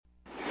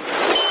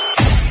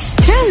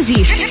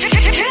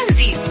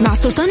ترانزيت مع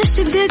سلطان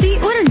الشدادي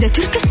ورندا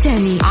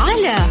تركستاني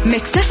على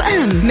ميكس اف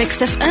ام.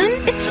 ميكس اف ام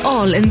it's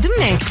all in the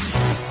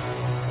mix.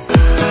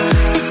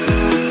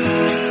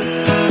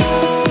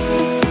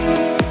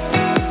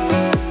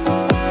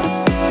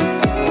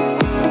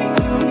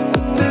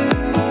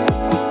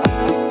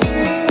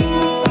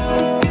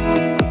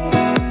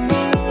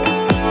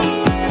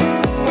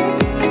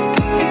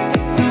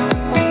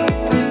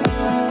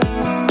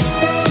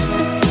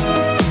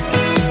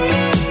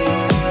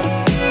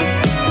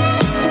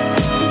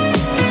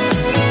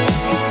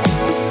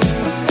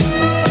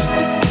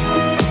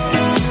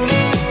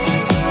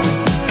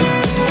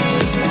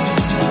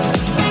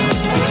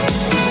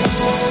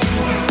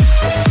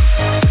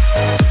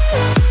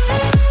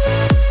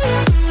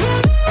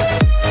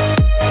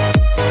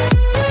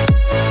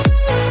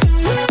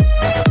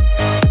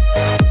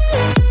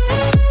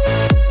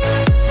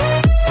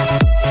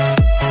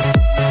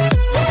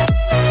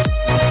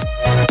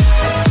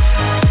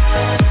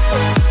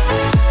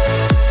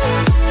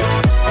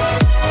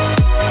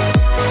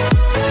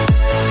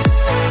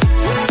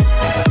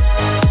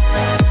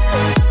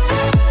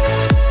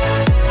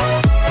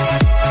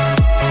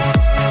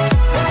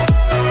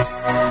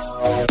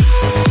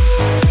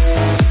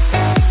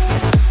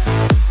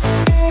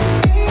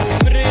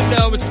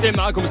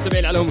 معاكم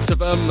مستمعين على ميكس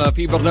اف ام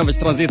في برنامج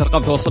ترانزيت.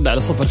 ارقام تواصلنا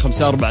على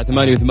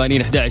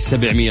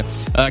 0548811700.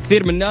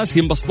 كثير من الناس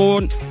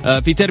ينبسطون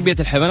في تربية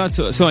الحيوانات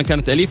سواء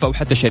كانت أليفة أو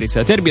حتى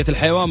شرسة. تربية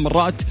الحيوان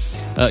مرات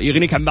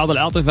يغنيك عن بعض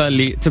العاطفة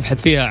اللي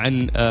تبحث فيها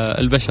عن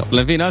البشر،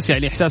 لأن في ناس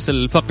يعني إحساس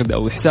الفقد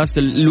أو إحساس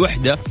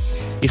الوحدة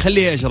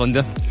يخليه إيش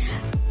رنده؟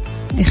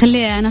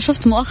 يخليه. أنا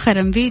شفت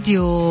مؤخرا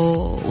فيديو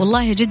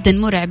والله جدا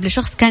مرعب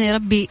لشخص كان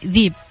يربي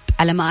ذيب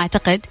على ما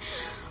أعتقد،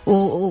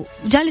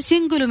 وجالس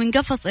ينقله من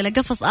قفص إلى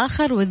قفص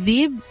آخر،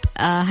 والذيب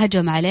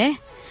هجم عليه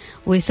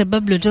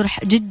ويسبب له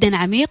جرح جدا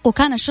عميق.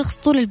 وكان الشخص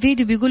طول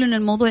الفيديو بيقول إن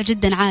الموضوع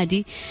جدا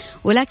عادي،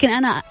 ولكن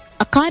أنا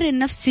أقارن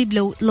نفسي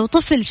لو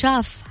طفل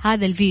شاف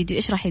هذا الفيديو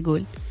إيش راح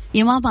يقول؟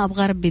 يا ماما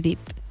أبغى أربي ذيب.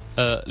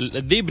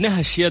 الذيب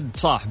نهش يد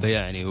صاحبه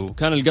يعني،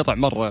 وكان القطع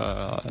مرة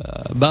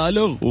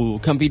بالغ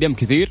وكان فيه دم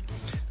كثير.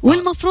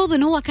 والمفروض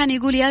إنه هو كان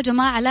يقول يا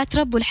جماعة لا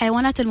تربوا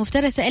الحيوانات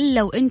المفترسة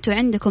إلا وأنتوا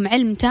عندكم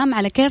علم تام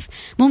على كيف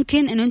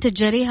ممكن إنه أنت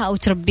تجاريها أو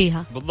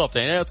تربيها. بالضبط،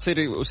 يعني لا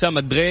تصير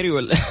أسامة غيري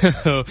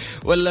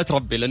ولا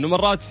تربي، لأنه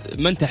مرات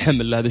ما أنت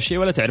حمل لهذا الشيء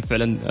ولا تعرف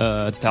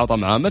فعلا تتعاطى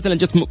معاه. مثلا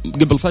جت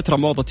قبل فترة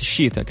موضة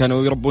الشيتا،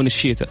 كانوا يربون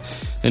الشيتا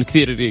يعني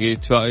كثير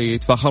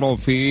يتفاخرون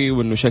فيه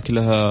وإنه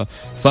شكلها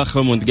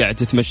فخم وأنت قاعد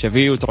تتمشى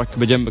فيه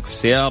وتركبه جنبك في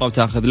السيارة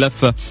وتاخذ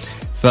لفة.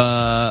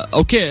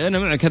 أوكي أنا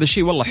معك هذا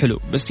الشيء والله حلو،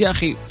 بس يا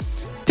أخي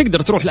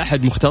تقدر تروح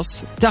لأحد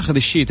مختص تاخذ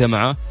الشيتا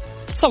معه،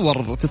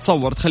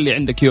 تتصور تخلي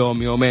عندك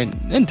يوم يومين،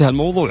 انتهى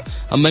الموضوع.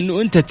 أما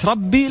أنه أنت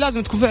تربي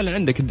لازم تكون فعلا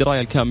عندك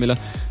الدراية الكاملة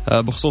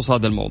بخصوص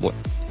هذا الموضوع.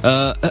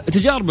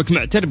 تجاربك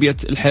مع تربية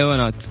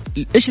الحيوانات،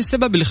 إيش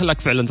السبب اللي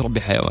خلاك فعلا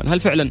تربي حيوان؟ هل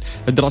فعلا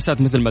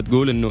الدراسات مثل ما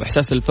تقول أنه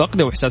إحساس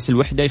الفقد أو إحساس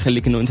الوحدة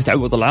يخليك أنه أنت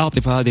تعوض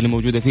العاطفة هذه اللي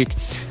موجودة فيك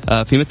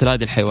في مثل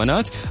هذه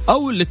الحيوانات،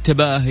 أو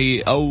للتباهي،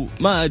 أو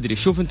ما أدري؟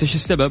 شوف أنت إيش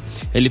السبب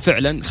اللي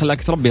فعلا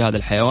خلاك تربي هذا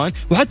الحيوان.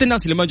 وحتى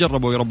الناس اللي ما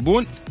جربوا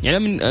يربون، يعني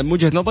من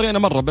وجهة نظري أنا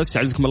مرة بس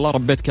أعزكم الله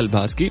ربيت كلب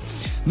هاسكي،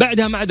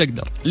 بعدها ما عاد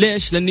أقدر.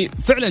 ليش؟ لأني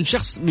فعلا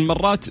شخص من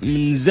مرات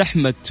من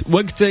زحمة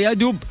وقته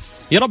يدوب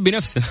يربي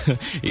نفسه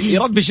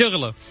يربي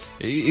شغله،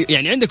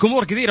 يعني عندك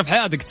أمور كثيرة في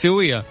حياتك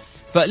تسويها،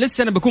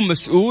 فلسه أنا بكون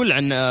مسؤول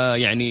عن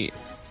يعني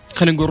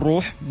خلينا نقول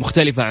روح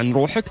مختلفة عن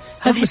روحك.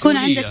 راح يكون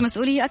عندك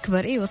مسؤولية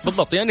أكبر. إيوه صح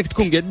بالضبط، يعني أنك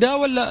تكون قدها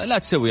ولا لا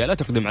تسويها، لا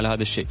تقدم على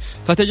هذا الشيء.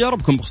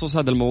 فتجاربكم بخصوص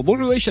هذا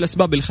الموضوع، وإيش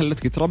الأسباب اللي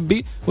خلتك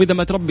تربي، وإذا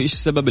ما تربي إيش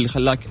السبب اللي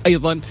خلاك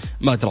أيضا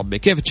ما تربي؟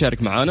 كيف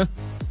تشارك معانا؟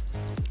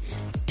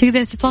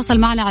 تقدر تتواصل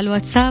معنا على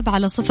الواتساب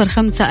على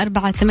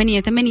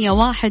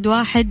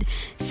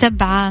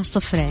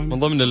 0548811700. من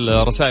ضمن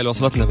الرسائل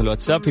وصلتنا في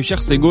الواتساب في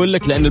شخص يقول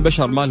لك لأن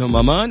البشر ما لهم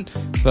أمان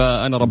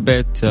فأنا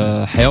ربيت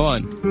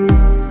حيوان.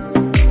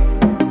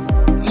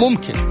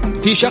 ممكن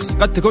في شخص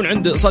قد تكون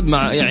عنده صدمة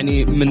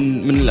يعني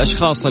من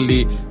الأشخاص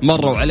اللي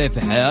مروا عليه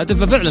في حياته،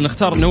 ففعلا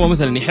اختار أنه هو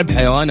مثلا يحب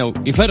حيوان أو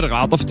يفرغ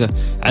عاطفته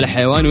على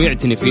حيوان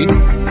ويعتني فيه،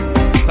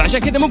 فعشان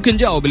كذا ممكن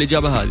جاوب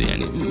الإجابة هذه.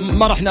 يعني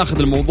ما راح ناخذ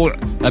الموضوع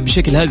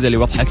بشكل هزلي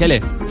واضحك عليه،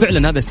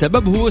 فعلا هذا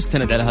السبب، هو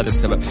استند على هذا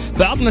السبب.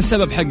 فعطنا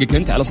السبب حقك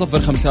أنت على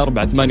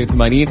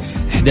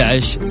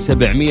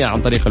 0548811700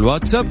 عن طريق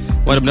الواتساب،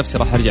 وأنا بنفسي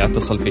راح أرجع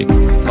أتصل فيك.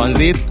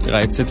 ترانزيت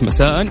لغاية 6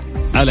 مساء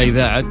على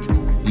إذاعة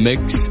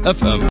ميكس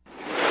أف أم.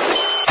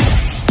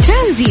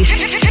 ترانزيت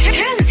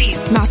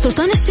مع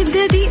سلطان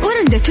الشدادي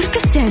ورندا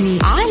تركستاني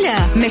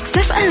على ميكس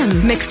أف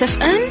أم. ميكس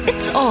أف أم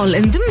it's all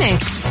in the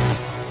mix.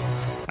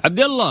 عبد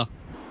الله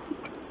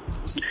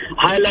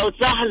هلا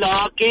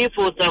وسهلا، كيف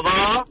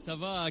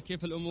سبا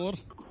كيف الأمور؟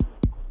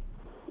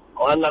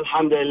 والله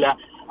الحمد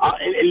لله.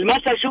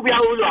 المثل شو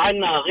بيقولوا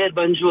عنا غير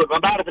بنجور؟ ما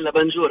بعرف إلا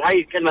بنجور،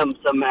 هاي الكلمة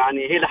مسمى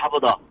يعني هي اللي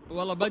حفظها.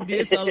 والله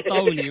بدي أسأل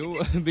طاوني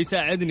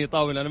وبيساعدني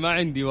طاول، أنا ما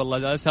عندي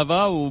والله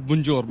سبا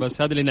وبنجور،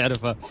 بس هذا اللي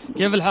نعرفه.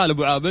 كيف الحال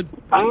أبو عابد؟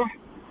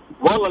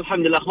 والله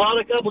الحمد لله.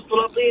 اخبارك يا ابو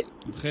السلاطين؟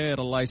 بخير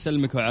الله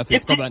يسلمك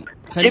ويعافيك. طبعا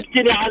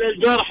جبتني على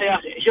الجرح يا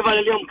اخي. شوف انا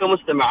اليوم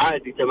كمستمع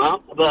عادي تمام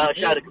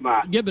بشارك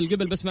معك.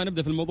 قبل بس ما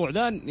نبدا في الموضوع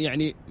ذا،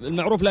 يعني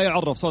المعروف لا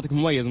يعرف، صوتك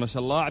مميز ما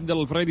شاء الله. عبد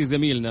الله الفريدي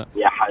زميلنا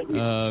يا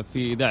حبيبي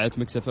في اذاعه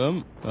مكس اف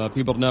ام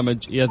في برنامج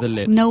يا ذا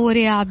الليل. منور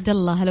يا عبد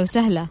الله، هلا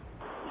وسهلا.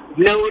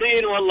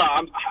 منورين والله.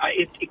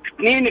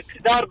 اثنين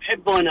كثار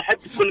بحبه انا،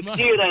 احبكم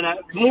كثير انا،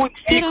 مو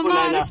كثير. ترى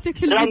ما عرفتك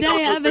في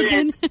البدايه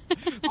ابدا.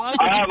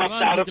 ما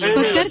بتعرفين.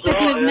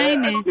 فكرتك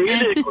لبناني.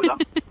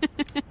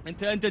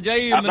 انت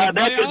جاي من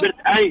الضيعه؟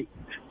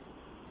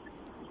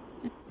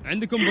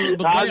 عندكم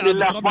بالضيعه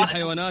بتربي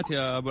الحيوانات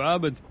يا ابو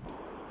عابد؟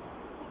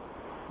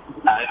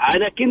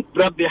 انا كنت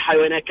بربي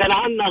حيوانات، كان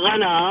عندنا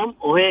غنم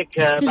وهيك.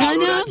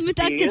 غنم؟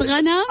 متاكد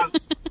غنم؟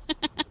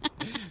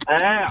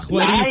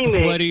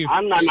 خواريف.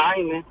 عنا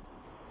نعيمة.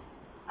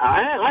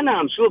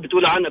 غنم شو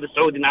بتقولوا عنا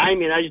بالسعودي؟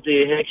 نعيمة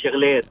نجدي هيك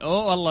شغلات.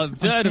 والله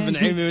بتعرف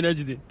نعيمة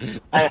ونجدي.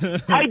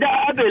 هيدا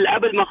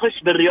قبل ما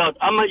اخش بالرياض.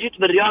 اما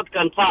جيت بالرياض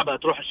كان صعبة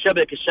تروح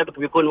الشبك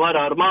بيكون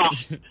ورا رماح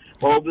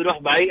وبيروح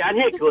بعيد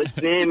يعني هيك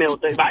سنيمة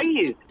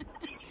بعيد.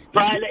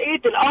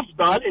 فلقيت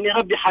الافضل اني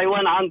ربي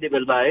حيوان عندي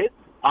بالبيت.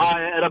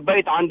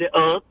 ربيت عندي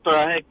قط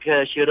هيك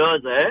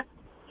شيرازة.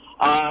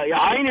 يا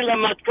عيني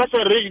لما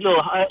تكسر رجله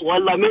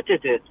والله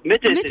متتت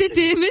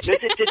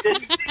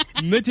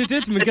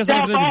من كسر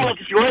رجله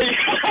شوي.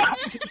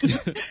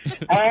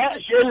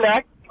 شو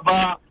لك؟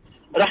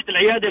 رحت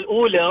العيادة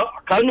الأولى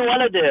كأنه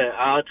ولدي،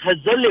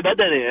 تهزل لي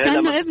بدني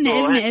كأنه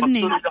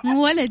ابني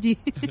مو ولدي.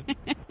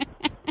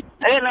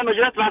 لما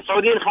جريت مع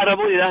السعوديين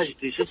خربوا لي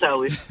لهجتي، شو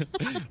ساوي؟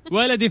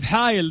 ولدي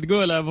بحايل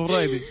تقول يا ابو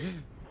فريدي.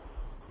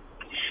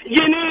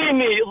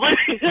 جنيني.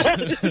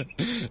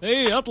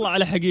 اطلع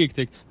على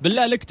حقيقتك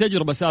بالله. لك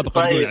تجربة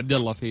سابقة تقول عبد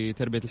الله في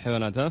تربية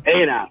الحيوانات؟ ها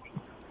نعم.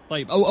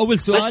 طيب أول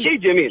سؤال شيء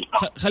جميل.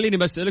 خليني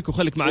بسألك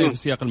وخليك معي في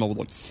سياق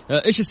الموضوع.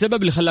 ايش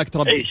السبب اللي خلاك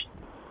تربي؟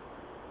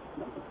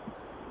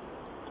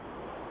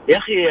 يا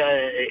اخي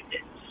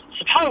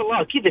سبحان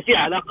الله كذا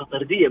في علاقة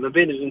طردية ما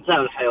بين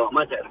الانسان والحيوان،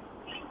 ما تعرف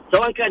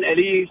سواء كان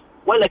أليف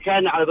ولا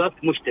كان على باب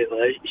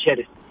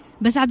شرس.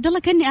 بس عبد الله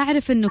كاني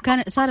اعرف انه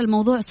كان صار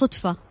الموضوع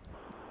صدفة.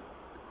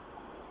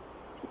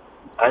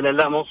 أنا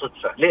لا مو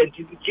صدفة. ليه أنت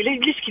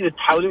ليش كذا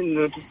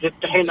تحاولين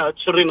تفتحين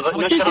تشرين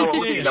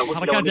نشرة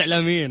حركات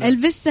إعلامية؟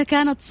 البسة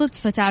كانت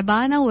صدفة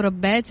تعبانة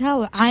وربيتها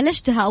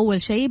وعالجتها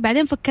أول شيء،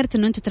 بعدين فكرت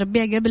إنه أنت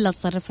تربيها قبل لا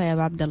تصرفها يا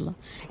أبو عبد الله.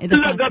 إذا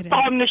لا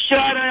قطعة من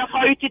الشارع يا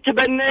خايتي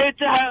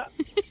تبنيتها.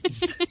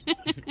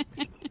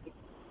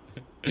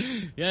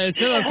 يا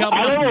سبب كان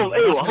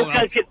أيوة هو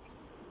كان كده.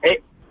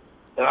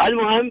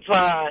 المهم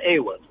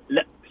فأيوة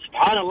لا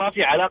سبحان الله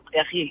في علاقة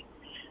يا أخي،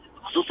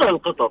 خصوصا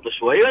القطط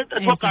شوي.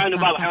 اتوقع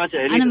انه بعض الحيوانات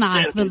انا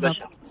معك بالضبط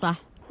صح.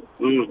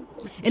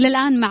 الى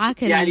الان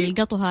معك يعني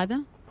القطو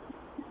هذا؟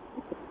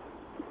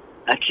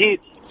 اكيد.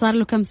 صار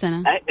له كم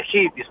سنه؟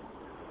 اكيد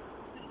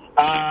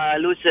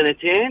له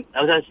 2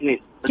 أو 3 سنين.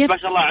 بس ما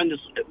شاء الله عنده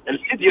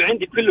الاستديو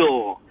عندي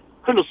كله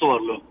صور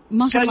له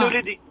ما شاء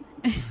الله.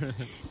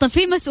 طب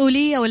في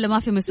مسؤوليه ولا ما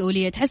في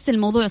مسؤوليه؟ تحس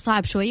الموضوع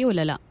صعب شوي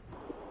ولا لا؟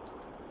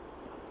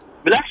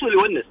 بالعكس هو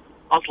يونس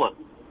اصلا.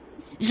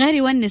 غير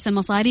يونس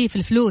المصاريف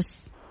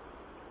الفلوس.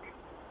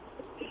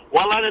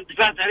 والله أنا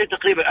دفعت عليه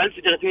تقريبا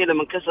 1300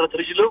 لما انكسرت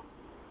رجله،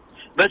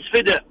 بس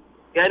فدا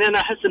يعني. أنا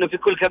أحس إنه في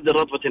كل كبد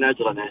رطبة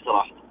أجرا يعني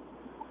صراحة.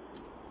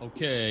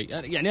 أوكي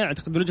يعني أنا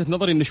أعتقد من وجهة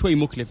نظري إنه شوي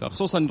مكلفة،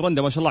 خصوصا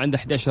رندا ما شاء الله عنده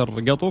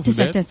 11 قطو في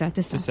البيت.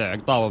 9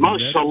 قطاوة ما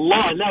شاء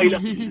الله. لا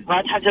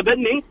ما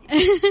تحسبني.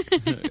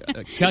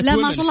 لا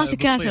ما شاء الله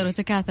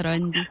تكاثروا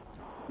عندي.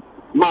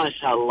 ما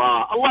شاء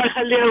الله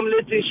يخليهم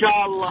لك إن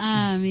شاء الله.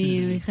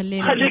 آمين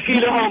ويخلي خليك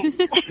لهم.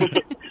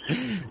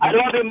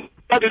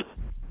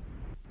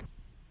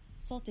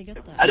 صوتي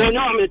قطع. أنا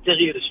نوع من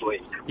التغيير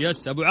شوي.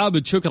 يس أبو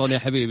عابد شكرا يا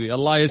حبيبي،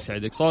 الله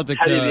يسعدك. صوتك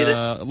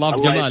ضاف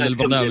جمال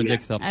للبرنامج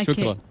أكثر.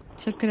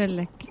 شكرا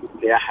لك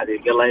يا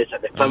حبيبي، الله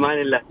يسعدك.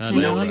 فمان الله.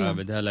 هلا أبو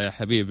عابد. هلا يا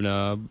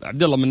حبيبنا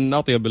عبد الله، من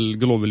أطيب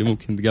القلوب اللي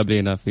ممكن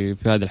تقابلينها في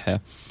هذه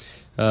الحياة.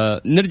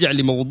 نرجع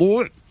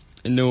لموضوع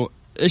إنه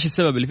إيش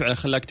السبب اللي فعلا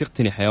خلاك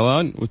تقتني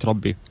حيوان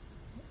وتربيه؟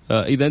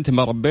 إذا أنت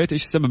ما ربيت،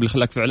 إيش السبب اللي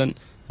خلاك فعلا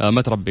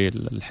ما تربي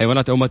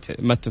الحيوانات أو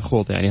ما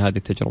تخوض يعني هذه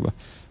التجربة؟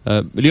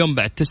 اليوم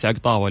بعد 9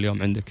 قطاوة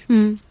اليوم عندك،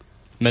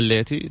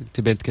 مليتي؟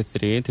 تبين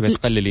تكثرين؟ تبين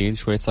تقللين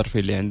شوية تصرفي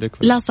اللي عندك؟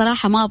 لا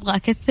صراحة ما أبغى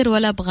أكثر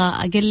ولا أبغى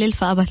أقلل،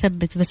 فأبغى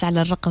أثبت بس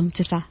على الرقم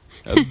 9.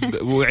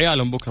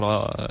 وعيالهم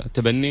بكرة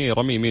تبني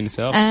رمي مين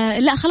ساب؟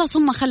 لا خلاص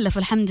هم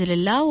خلفوا الحمد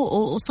لله،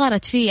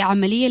 وصارت في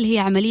عملية اللي هي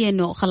عملية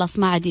إنه خلاص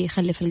ما عاد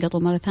يخلف القطو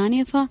مرة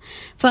ثانية.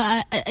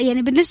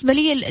 يعني بالنسبة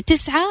لي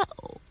 9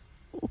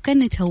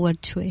 وكأني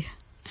تهورت شوية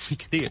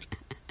كثير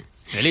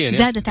فعليا،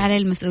 زادت علي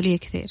المسؤولية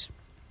كثير،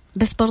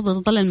 بس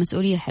برضو تظل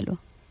المسؤولية حلوة.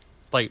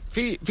 طيب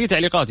في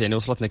تعليقات يعني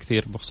وصلتنا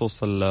كثير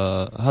بخصوص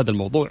هذا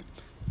الموضوع،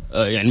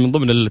 يعني من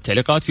ضمن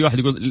التعليقات في واحد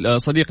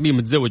يقول صديق لي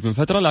متزوج من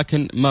فترة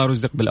لكن ما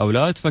رزق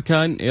بالأولاد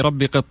فكان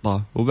يربي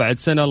قطة وبعد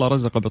سنة الله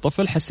رزقه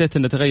بطفل. حسيت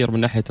أنه تغير من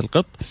ناحية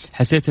القط.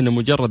 حسيت أنه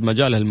مجرد ما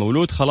جاله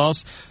المولود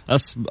خلاص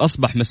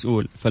أصبح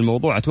مسؤول.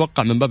 فالموضوع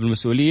أتوقع من باب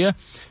المسؤولية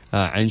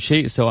عن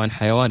شيء سواء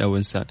حيوان أو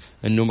إنسان.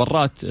 أنه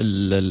مرات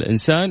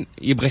الإنسان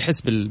يبغى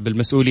يحس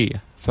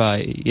بالمسؤولية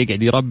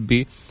فيقعد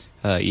يربي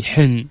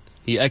يحن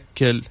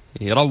يأكل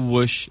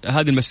يروش.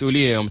 هذه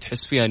المسؤولية يوم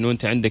تحس فيها أنه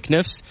أنت عندك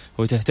نفس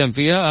وتهتم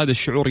فيها هذا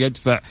الشعور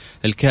يدفع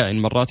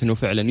الكائن مرات أنه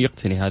فعلا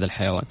يقتني هذا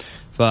الحيوان.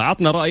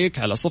 فعطنا رأيك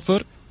على 05488111700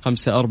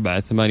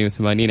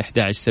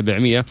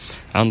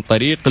 عن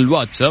طريق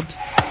الواتساب.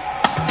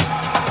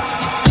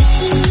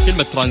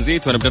 كلمة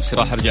ترانزيت وأنا بنفسي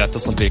راح أرجع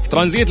أتصل فيك.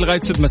 ترانزيت لغاية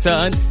 6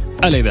 مساء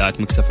على إذاعة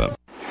ميكس اف ام.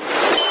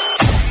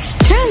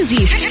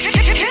 ترانزيت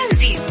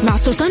مع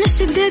سلطان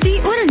الشدادي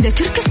ورندا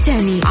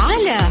تركستاني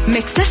على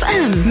ميكس اف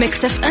ام.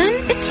 ميكس اف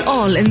ام it's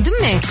all in the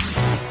mix.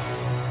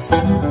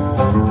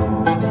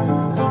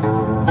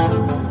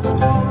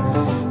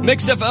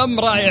 ميكس اف ام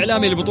راعي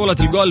اعلامي لبطولة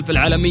الجولف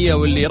العالمية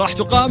واللي راح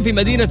تقام في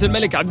مدينة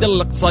الملك عبدالله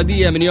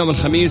الاقتصادية من يوم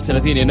الخميس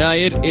 30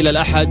 يناير الى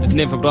الاحد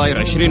 2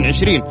 فبراير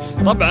 2020.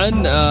 طبعا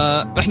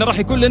احنا راح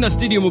يكون لنا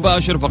استديو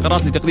مباشر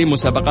فقرات لتقديم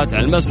مسابقات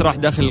على المسرح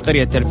داخل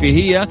القرية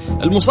الترفيهية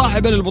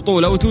المصاحبة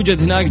للبطولة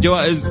وتوجد هناك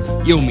جوائز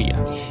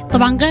يومية.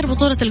 طبعا غير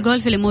بطولة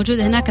الجولف اللي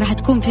موجودة هناك راح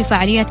تكون في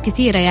فعاليات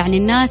كثيرة يعني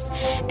الناس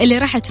اللي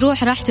راح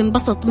تروح راح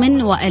تنبسط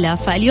من وإلى.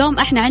 فاليوم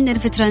احنا عندنا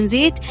في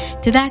ترانزيت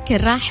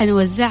تذاكر راح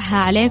نوزعها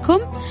عليكم.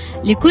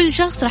 لكل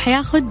شخص راح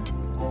ياخد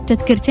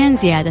تذكرتين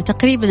زيادة.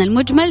 تقريبا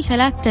المجمل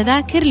 3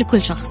 تذاكر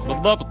لكل شخص.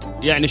 بالضبط.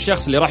 يعني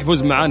الشخص اللي راح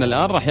يفوز معانا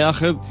الآن راح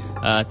ياخذ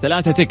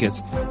 3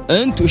 تيكت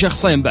أنت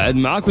وشخصين بعد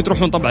معاك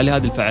وتروحون طبعا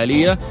لهذه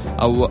الفعالية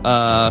أو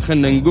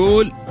خلنا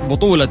نقول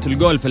بطولة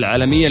الجولف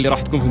العالمية اللي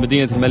راح تكون في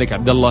مدينة الملك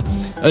عبدالله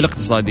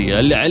الاقتصادية.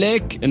 اللي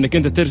عليك أنك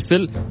أنت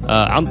ترسل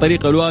عن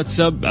طريق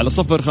الواتساب على 05488111700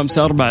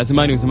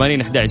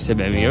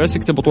 بس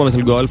اكتب بطولة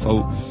الجولف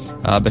أو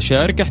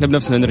بشارك. احنا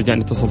بنفسنا نرجع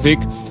نتصل فيك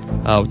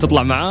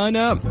وتطلع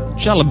معانا إن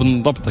شاء الله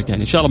بنضبطك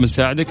يعني إن شاء الله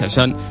بنساعدك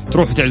عشان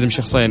تروح وتعزم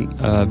شخصين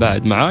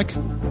بعد معاك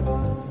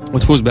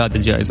وتفوز بهذه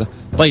الجائزة.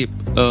 طيب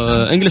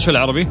انجليش ولا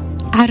عربي؟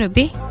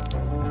 عربي.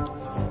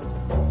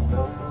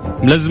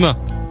 ملزمة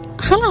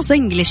خلاص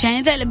انجليش يعني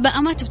إذا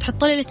بقى ما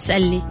تبتحط لي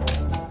تسألني.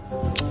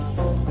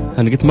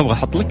 أنا قلت ما أبغى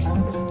أحط لك.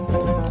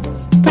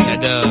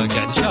 قاعد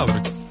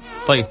أشاورك.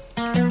 طيب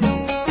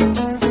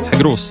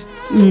حق روس.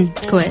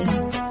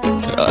 كويس.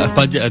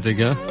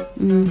 فاجأتك ها؟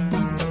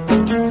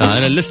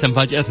 أنا اللستة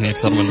مفاجأتني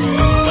أكثر منه.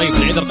 طيب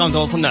نعيد أرقام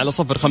تواصلنا على 05488111700.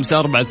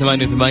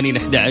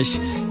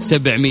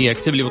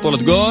 اكتب لي بطولة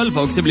جولف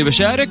أو اكتب لي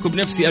بشارك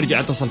وبنفسي أرجع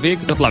أتصل فيك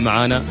وتطلع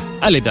معانا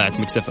على إذاعة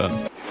ميكس اف ام.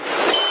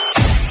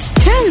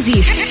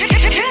 ترانزيت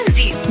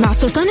مع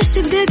سلطان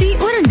الشدادي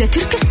ورندا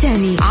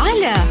تركستاني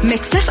على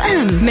ميكس اف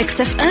ام.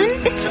 ميكس اف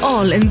ام it's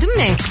all in the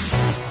mix.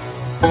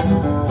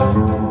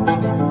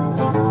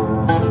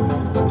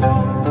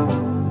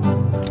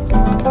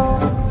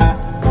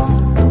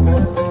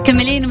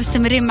 كملين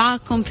مستمرين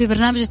معاكم في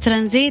برنامج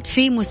ترانزيت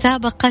في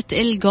مسابقة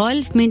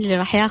الجولف. مين اللي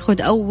راح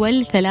ياخد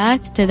أول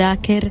 3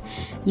 تذاكر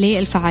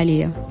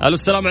للفعالية؟ ألو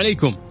السلام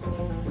عليكم.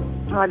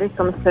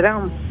 وعليكم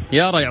السلام.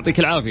 يارا يعطيك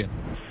العافية.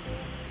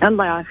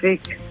 الله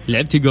يعافيك.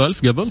 لعبتي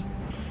جولف قبل؟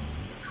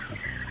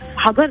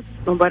 حضرت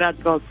مباراة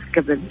جولف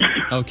قبل.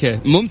 أوكي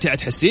ممتعة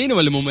تحسين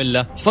ولا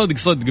مملة؟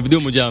 صدق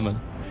بدون مجاملة.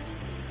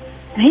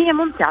 هي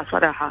ممتعة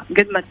صراحة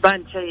قد ما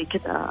تبان شيء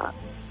كده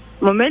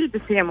ممل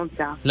بس هي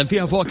ممتعة. لأن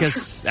فيها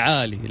فوكس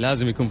عالي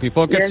لازم يكون في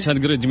فوكس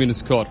عشان تقدر تجيبين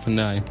سكور في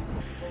النهاية.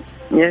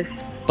 يس.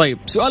 طيب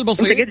سؤال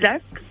بسيط. أنت قد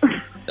لعبت؟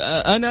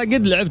 أنا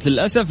قد لعبت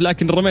للأسف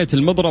لكن رميت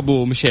المضرب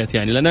ومشيت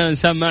يعني لأن أنا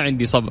إنسان ما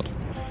عندي صبر.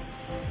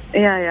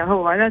 يا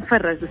هو أنا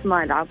أتفرج بس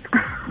ما ألعب.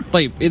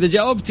 طيب إذا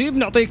جاوبتي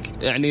بنعطيك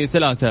يعني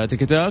 3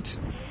 تيكتات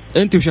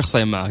أنت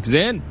وشخصين معك.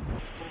 زين؟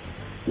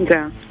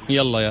 ده.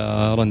 يلا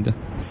يا رندا.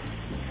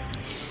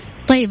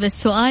 طيب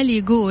السؤال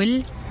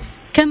يقول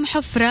كم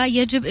حفرة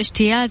يجب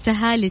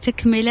اجتيازها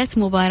لتكملة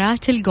مباراة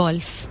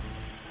الجولف؟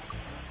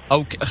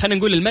 أو خلينا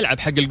نقول الملعب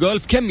حق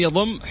الجولف كم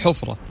يضم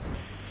حفرة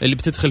اللي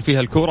بتدخل فيها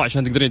الكورة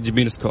عشان تقدرين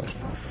تجيبين سكور؟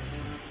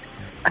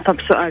 طب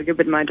سؤال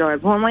قبل ما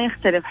أجاوب. هو ما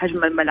يختلف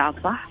حجم الملعب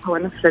صح؟ هو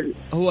نفس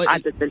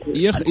العدد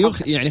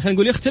يعني خلينا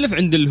نقول يختلف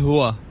عند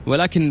الهواة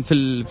ولكن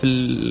في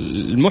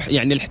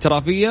يعني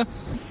الاحترافية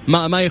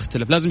ما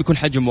يختلف. لازم يكون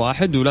حجم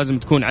واحد ولازم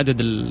تكون عدد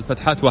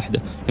الفتحات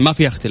واحدة يعني ما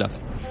فيها اختلاف.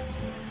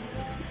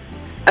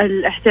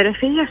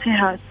 الاحترافية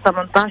فيها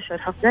 18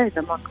 حفرة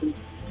إذا ما كنت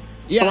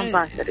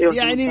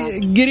يعني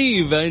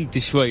قريبة أنت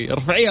شوي.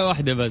 رفعيها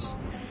واحدة بس.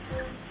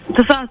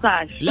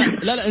 19.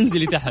 لا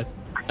انزلي تحت.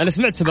 أنا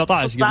سمعت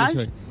 17 قبل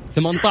شوي.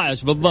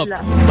 18 بالضبط.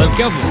 طيب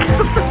كفو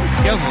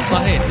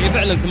صحيح هي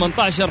فعلا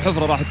 18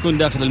 حفرة راح تكون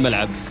داخل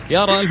الملعب.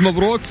 يارا ألف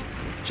مبروك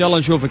إن شاء الله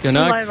نشوفك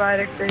هناك. الله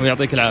يبارك فيك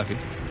ويعطيك العافية.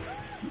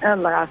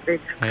 الله يعافيك.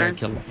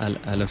 حياك الله.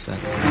 هلا وسهلا.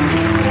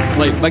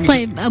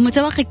 طيب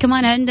متوقع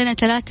كمان عندنا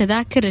 3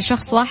 تذاكر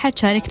لشخص واحد.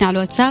 شاركنا على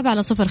الواتساب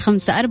على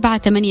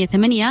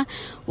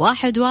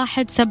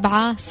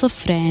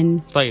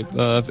 0548811700. طيب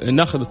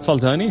ناخذ اتصال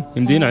ثاني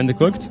يمدينا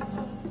عندك وقت؟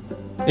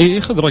 إيه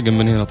خذ رقم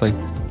من هنا.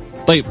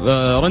 طيب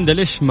رندا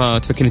ليش ما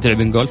تفكرين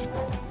تلعبين جولف؟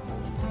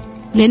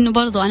 لأنه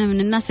برضو أنا من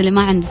الناس اللي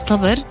ما عندي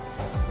صبر،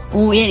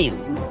 ويعني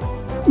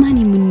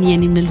ماني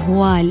من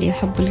الهواة اللي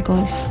يحبوا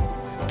الجولف،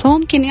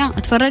 فممكن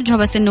أتفرجها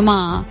بس إنه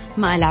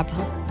ما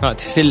ألعبها.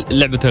 تحسين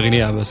لعبة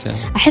أغنياء بس يعني؟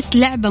 أحس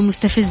لعبة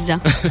مستفزة.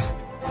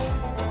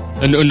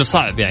 إنه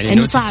صعب يعني،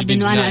 إنه صعب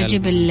إنه أنا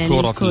أجيب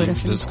الكورة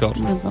في السكور.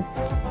 بالضبط.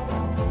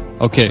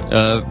 أوكي.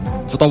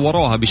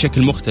 فطوروها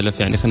بشكل مختلف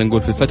يعني، خلينا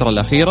نقول في الفترة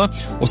الأخيرة،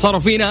 وصاروا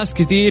في ناس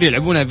كثير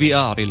يلعبونها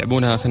VR،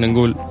 يلعبونها خلينا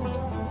نقول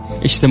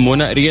ايش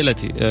يسمونه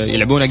رياليتي،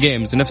 يلعبونه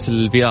جيمز نفس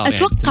الفي ار.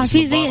 اتوقع يعني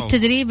في زي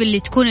التدريب اللي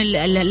تكون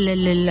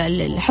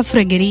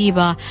الحفره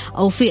قريبه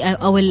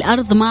او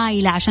الارض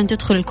مايله عشان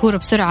تدخل الكوره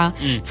بسرعه.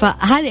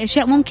 فهذه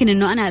اشياء ممكن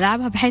انه انا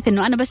العبها بحيث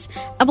انه انا بس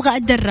ابغى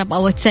اتدرب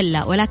او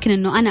اتسلى، ولكن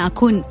انه انا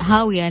اكون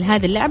هاويه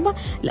لهذه اللعبه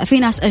لا، في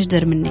ناس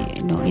اجدر مني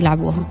انه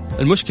يلعبوها.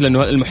 المشكله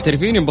انه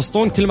المحترفين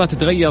ينبسطون كل ما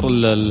تتغير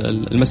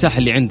المساحه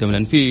اللي عندهم،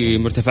 لان في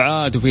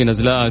مرتفعات وفي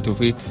نزلات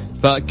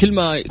فكل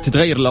ما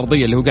تتغير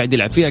الارضيه اللي هو قاعد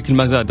يلعب فيها كل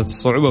ما زادت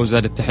الصعوبه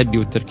وزاد التحدي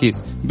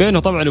والتركيز بينه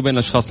طبعا وبين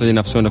الاشخاص اللي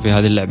ينافسونه في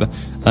هذه اللعبه.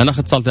 انا اخذ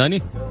اتصال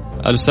ثاني.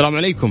 السلام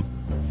عليكم.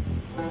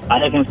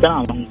 عليكم السلام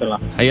ورحمه الله.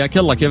 حياك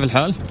الله، كيف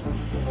الحال؟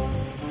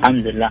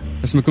 الحمد لله.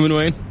 اسمكم من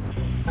وين؟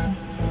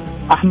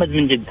 احمد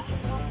من جده.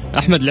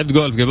 احمد، لعبت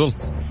جولف قبل؟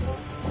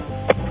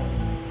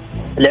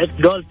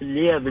 لعبت جولف اللي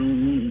هي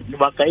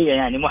بالواقعيه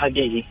يعني مو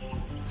حقيقي.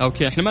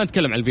 اوكي، احنا ما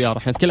نتكلم عن الفي ار،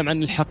 احنا نتكلم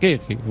عن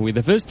الحقيقي،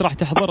 واذا فزت راح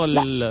تحضر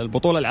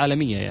البطوله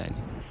العالميه يعني.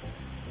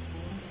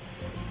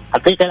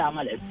 حقيقه لا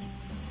ما لعبت.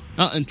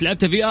 انت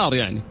لعبت في ار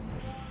يعني؟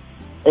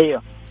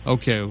 ايوه.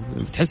 اوكي،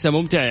 بتحسها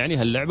ممتعه يعني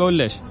هاللعبه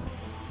ولا ايش؟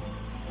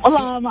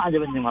 والله ما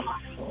عجبتني مره.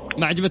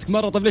 ما عجبتك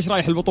مره؟ طيب ليش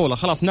رايح البطوله؟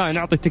 خلاص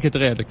نعطي التيكت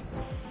غيرك.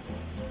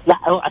 لا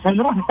عشان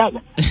نروح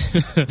نتابع.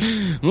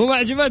 مو ما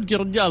عجبتك يا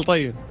رجال؟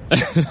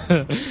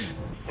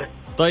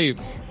 طيب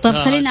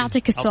خليني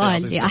اعطيك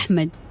السؤال يا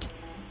احمد.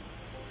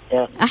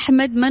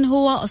 احمد، من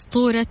هو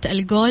اسطوره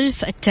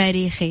الجولف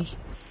التاريخي؟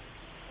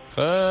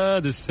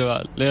 خذ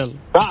السؤال يلا.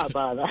 صعب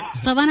هذا.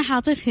 طب أنا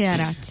حاعطيك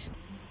خيارات.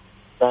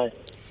 طيب.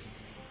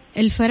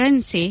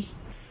 الفرنسي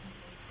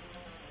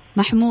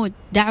محمود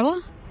دعوة،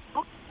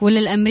 ولا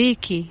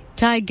الأمريكي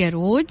تايجر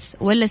وودز،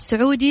 ولا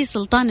السعودي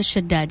سلطان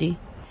الشدادي؟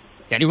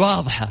 يعني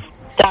واضحة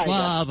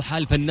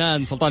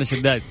الفنان سلطان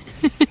الشدادي.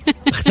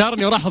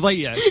 اختارني وراح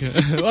أضيعك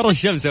ورا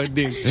الشمس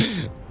أوديك.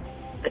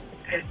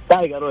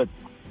 تايجر وودز.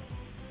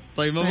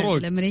 طيب مبروك،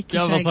 الأمريكي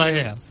إجابة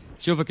صحيحة.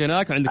 شوفك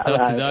هناك وعندك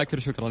 3 تذاكر.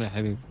 شكرا يا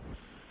حبيبي.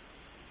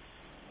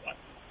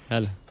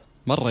 هلا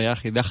مرة يا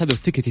أخي إذا أخذوا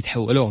التيكت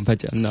يتحولون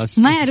فجأة الناس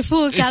ما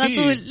يعرفوك على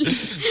طول.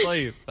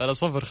 طيب على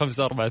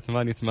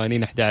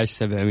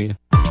 0548811700.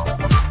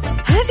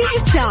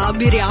 هذه الساعة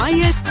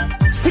برعاية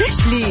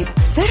فريشلي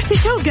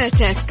فرف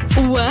شوقاتك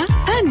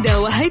وباندا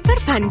وهيبر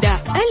باندا.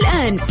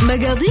 الآن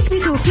مقاضيك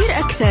بتوفير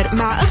أكثر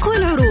مع أقوى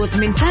العروض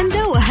من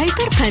باندا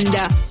وهيبر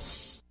باندا.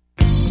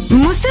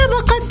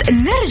 مسابقة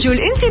نرجو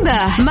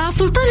الانتباه مع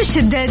سلطان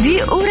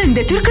الشدادي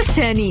ورندا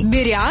تركستاني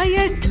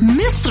برعاية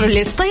مصر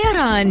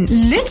للطيران.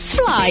 Let's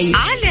fly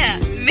على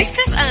ميكس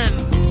اف ام.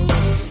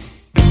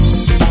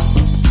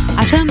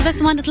 عشان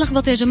بس ما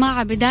نتلخبط يا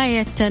جماعة،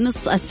 بداية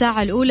نص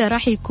الساعة الأولى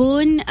راح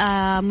يكون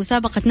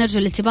مسابقة نرجو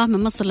الانتباه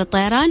من مصر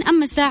للطيران،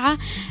 أما الساعة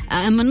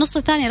من النص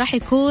الثاني راح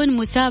يكون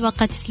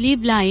مسابقة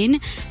سليب لاين.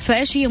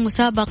 فإيش هي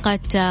مسابقة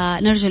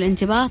نرجو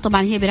الانتباه؟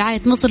 طبعا هي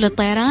برعاية مصر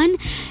للطيران.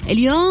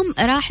 اليوم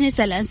راح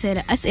نسأل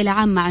أسئلة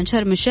عامة عن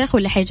شرم الشيخ،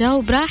 واللي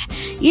حيجاوب راح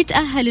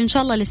يتأهل إن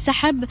شاء الله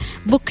للسحب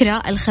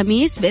بكرة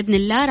الخميس بإذن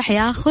الله. راح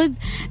ياخذ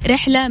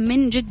رحلة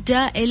من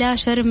جدة إلى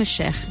شرم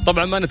الشيخ.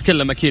 طبعا ما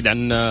نتكلم أكيد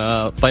عن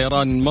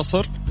طيران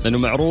مصر، لأنه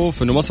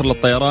معروف أنه مصر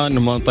للطيران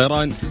إنه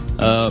طيران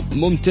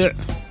ممتع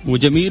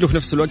وجميل، وفي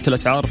نفس الوقت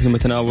الأسعار في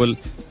متناول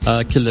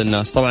كل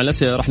الناس. طبعا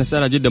الأسئلة راح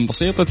نسألها جدا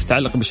بسيطة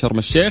تتعلق بشرم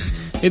الشيخ.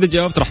 إذا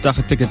جاوبت راح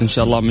تاخذ تيكت إن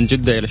شاء الله من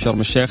جدة إلى شرم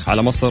الشيخ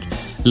على مصر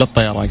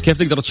للطيران. كيف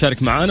تقدر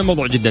تشارك معنا؟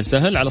 موضوع جدا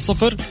سهل، على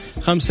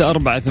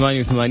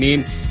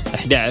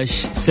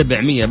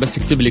 0548811700. بس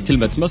اكتب لي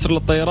كلمة مصر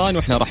للطيران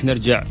وإحنا راح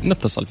نرجع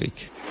نتصل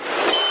فيك.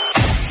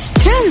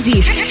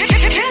 ترانزيت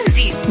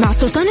مع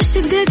سلطان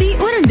الشدادي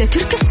ورندا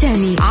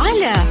تركستاني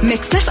على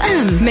ميكس اف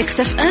ام. ميكس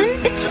اف ام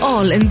it's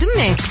all in the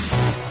mix.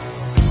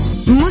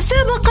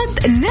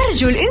 مسابقة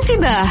نرجو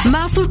الانتباه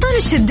مع سلطان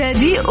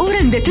الشدادي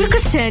ورندا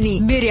تركستاني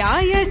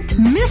برعاية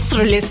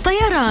مصر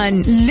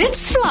للطيران.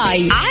 Let's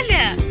fly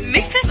على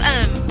ميكس اف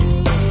ام.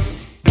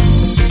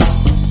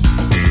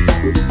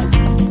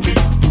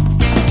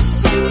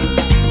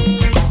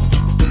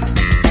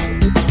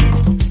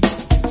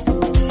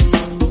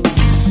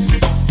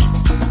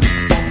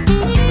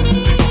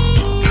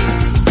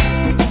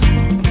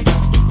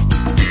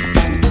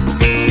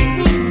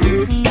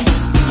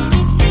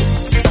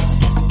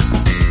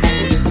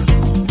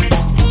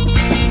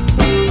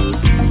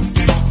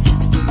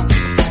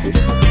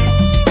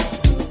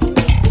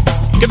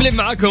 قبل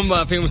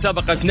معكم في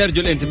مسابقة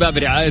نرجو الانتباه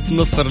برعاية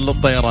مصر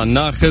للطيران.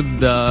 ناخذ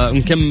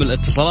نكمل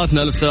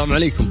اتصالاتنا. السلام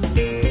عليكم.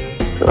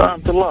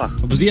 ورحمة الله.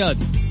 أبو زياد.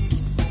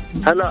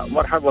 هلا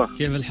مرحبا.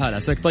 كيف الحال؟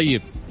 عساك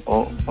طيب؟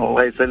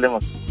 الله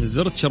يسلمك.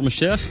 زرت شرم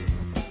الشيخ؟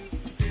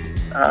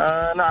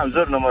 نعم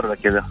زرنا مرة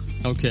كذا.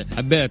 أوكي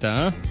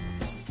حبيتها ها؟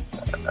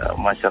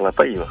 ما شاء الله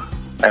طيبة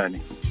يعني.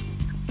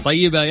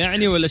 طيبة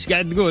يعني ولا إيش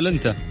قاعد تقول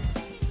أنت؟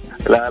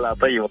 لا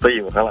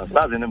طيبة خلاص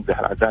لازم نمدح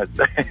على أساس.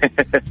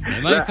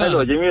 لا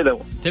حلوة جميلة.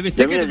 تبي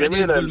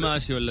جميلة تقول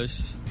ماشي ولا إيش؟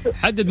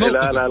 حدد موقف.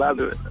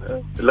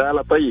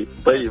 لا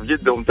طيب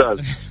جدا ممتاز.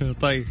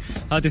 طيب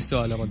هات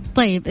السؤال يا رد.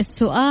 طيب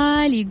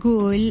السؤال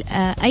يقول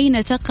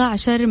أين تقع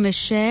شرم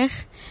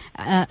الشيخ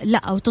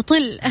لا أو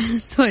تطل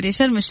سوري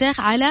شرم الشيخ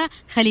على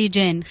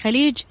خليجين،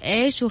 خليج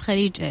إيش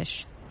وخليج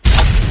إيش؟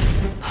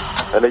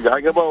 خليج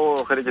عقبة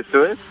وخليج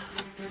السويس.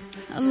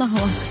 الله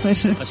أكبر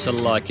ما شاء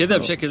الله كذا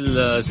بشكل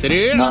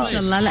سريع ما شاء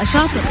الله. لا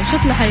شاطر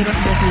شكله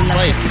حيروح بإذن الله.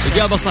 طيب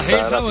إجابة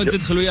صحيحة وأنت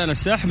تدخل ويانا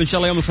السحب إن شاء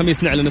الله يوم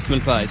الخميس نعلن اسم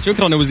الفائز.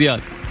 شكرا أبو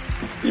زياد.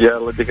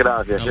 يلا يديك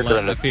العافية.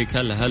 الله يعافيك.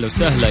 هلا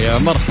وسهلا يا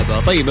مرحبا.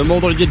 طيب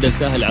الموضوع جدا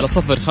سهل على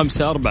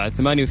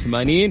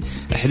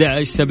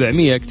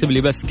 0548811700 اكتب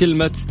لي بس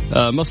كلمة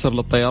مصر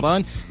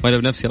للطيران وأنا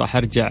بنفسي راح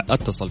أرجع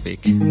أتصل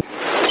فيك.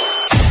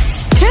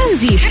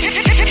 ترانزيت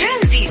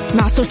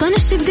مع سلطان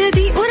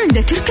الشدادي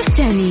ورندا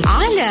تركستاني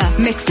على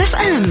ميكس اف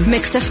ام.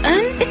 ميكس اف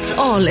ام it's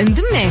all in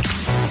the mix.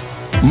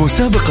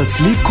 مسابقة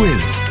سليب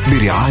كويز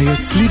برعاية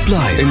سليب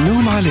لاين،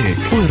 النوم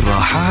عليك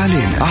والراحة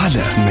علينا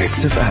على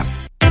ميكس اف ام.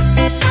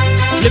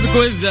 سليب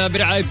كويز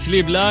برعاية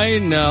سليب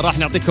لاين راح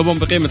نعطيك كوبون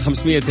بقيمة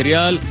 500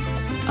 ريال.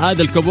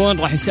 هذا الكوبون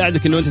راح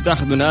يساعدك انه انت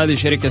تاخذ من هذه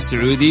الشركة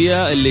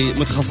السعودية اللي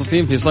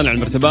متخصصين في صنع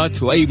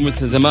المرتبات واي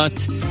مستلزمات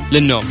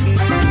للنوم.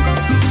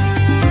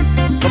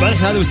 طبعا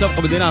احنا هذه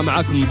مسابقة بديناها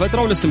معاكم من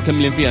فترة ولسه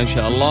مكملين فيها ان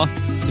شاء الله.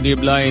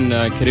 سليب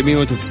لاين كريمين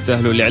وانتم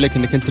تستاهلوا. اللي عليك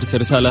انك انت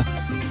ترسل رسالة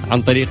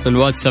عن طريق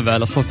الواتساب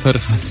على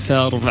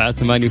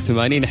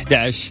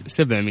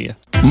 0548811700.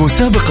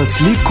 مسابقة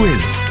سليب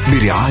كويز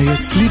برعاية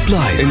سليب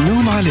لاين،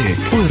 النوم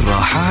عليك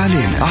والراحة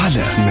علينا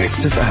على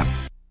ميكس اف ام.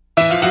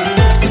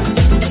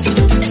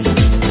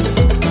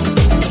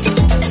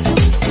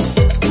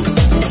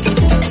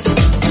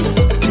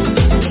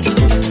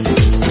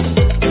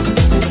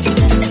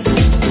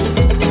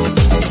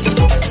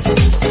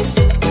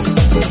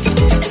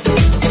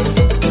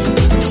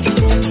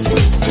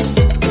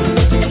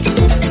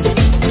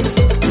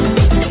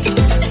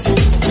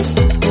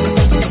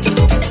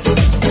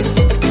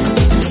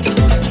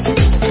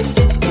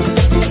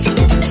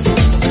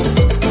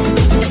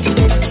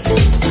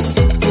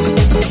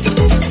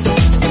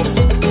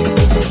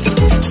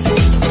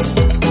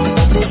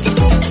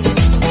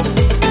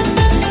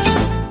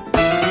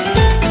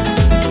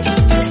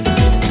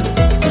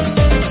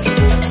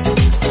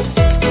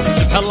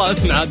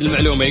 اسمع هذه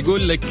المعلومة.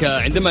 يقول لك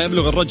عندما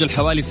يبلغ الرجل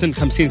حوالي سن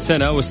 50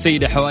 سنة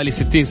والسيدة حوالي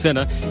 60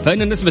 سنة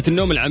فإن نسبة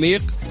النوم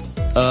العميق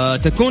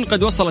تكون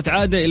قد وصلت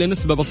عادة إلى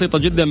نسبة بسيطة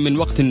جدا من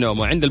وقت النوم،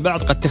 وعند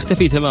البعض قد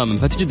تختفي تماما.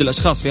 فتجد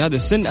الأشخاص في هذا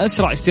السن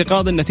أسرع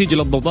استيقاظا نتيجة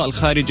للضوضاء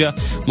الخارجة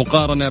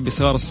مقارنة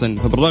بصغار السن.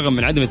 فبالرغم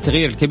من عدم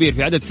التغيير الكبير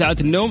في عدد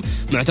ساعات النوم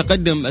مع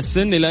تقدم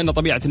السن إلا أن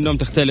طبيعة النوم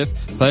تختلف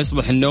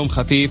فيصبح النوم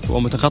خفيف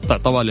ومتقطع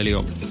طوال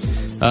اليوم.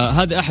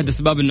 هذا أحد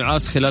أسباب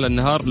النعاس خلال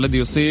النهار الذي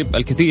يصيب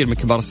الكثير من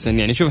كبار السن.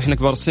 يعني شوف إحنا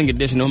كبار السن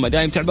قديش إنهم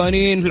دائم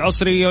تعبانين في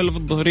العصرية ولا في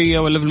الظهرية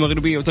ولا في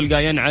المغربية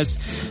وتلقى ينعس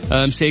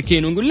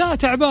مسيكين ونقول لا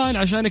تعبان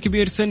عشان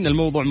كبير سن.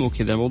 الموضوع مو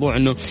كذا، الموضوع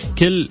إنه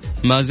كل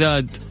ما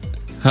زاد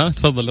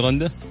تفضل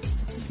رندا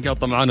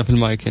قاطع معانا في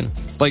المايك هنا.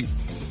 طيب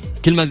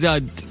كل ما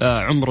زاد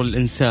عمر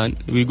الإنسان،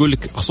 ويقول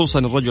لك خصوصا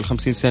الرجل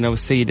 50 سنة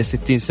والسيدة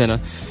 60 سنة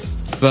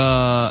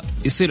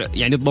فيصير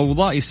يعني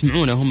الضوضاء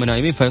يسمعونه هم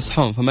نايمين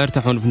فيصحون فما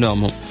يرتاحون في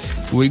نومهم.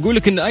 ويقول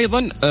لك إن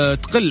أيضا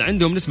تقل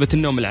عندهم نسبة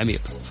النوم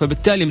العميق،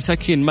 فبالتالي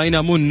مساكين ما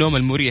ينامون النوم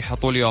المريح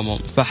طول يومهم،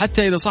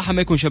 فحتى إذا صح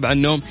ما يكون شبع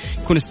النوم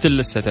يكون ستيل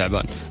لسه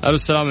تعبان. ألو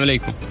السلام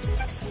عليكم.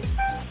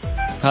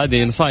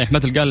 هذه نصايح ما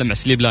تلقى مع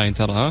سليب لاين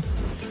ترى. ها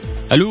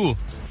ألو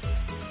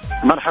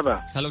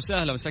مرحبا. هلا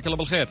وسهلا مساك الله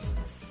بالخير.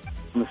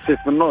 مسيك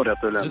بالنور يا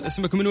طويل.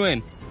 اسمك من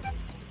وين؟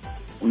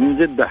 من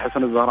جدة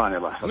حسن الزهراني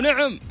الله يحفظك.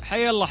 نعم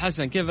حيا الله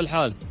حسن، كيف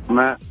الحال؟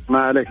 ما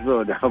عليك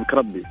زود يحفظك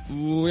ربي.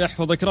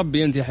 ويحفظك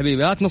ربي أنت يا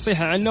حبيبي. هات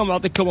نصيحة عن النوم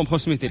أعطيك كوبون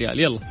 500 ريال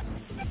يلا.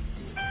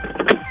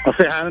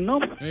 نصيحة عن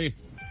النوم؟ إيه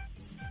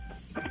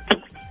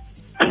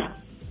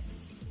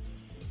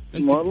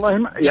والله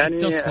ما يعني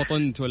تصفط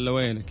أنت ولا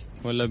وينك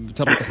ولا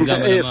بتربط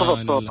حزام ايه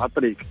الأمان صوت على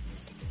الطريق.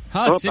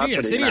 هات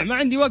سريع سريع ما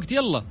عندي وقت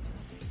يلا.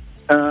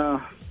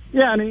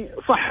 يعني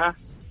صحة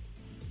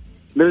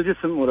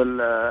للجسم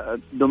ولا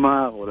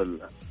الدماغ ولا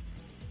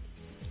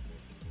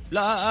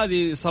لا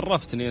هذه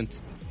صرفتني أنت.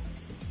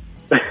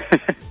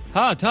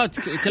 هات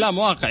كلام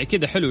واقعي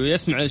كده حلو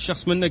يسمع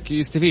الشخص منك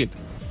يستفيد.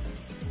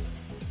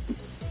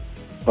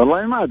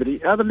 والله ما أدري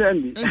هذا اللي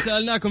عندي. إن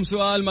سألناكم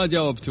سؤال ما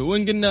جاوبته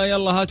وإن قلنا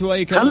يلا هاتوا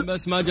أي كلام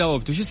بس ما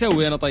جاوبته، شو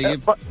أسوي أنا طيب؟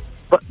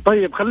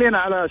 طيب خلينا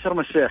على شرم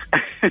الشيخ.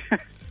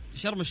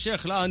 شرم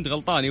الشيخ لا أنت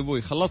غلطان يا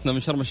أبوي، خلصنا من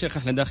شرم الشيخ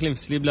إحنا داخلين في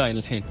سليب لاين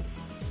الحين.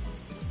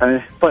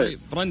 طيب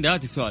رندا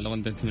هاتي سؤال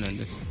رندا أنت من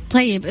عندك.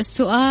 طيب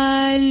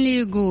السؤال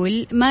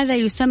يقول ماذا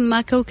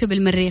يسمى كوكب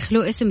المريخ؟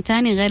 له اسم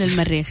تاني غير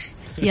المريخ.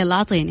 يلا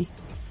أعطيني.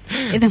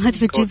 إذا ما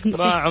تبي تجيب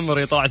ما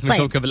عمري طلعت من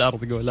طيب. كوكب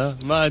الأرض قول ها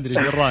ما أدري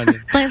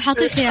براني. طيب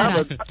حاطيك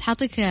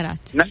خيارات.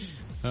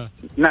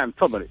 نعم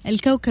تفضلي.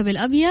 الكوكب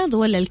الأبيض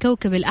ولا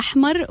الكوكب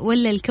الأحمر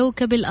ولا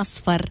الكوكب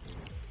الأصفر؟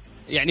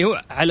 يعني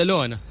هو على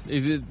لونه،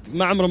 إذا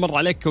ما عمره مر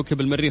عليك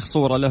كوكب المريخ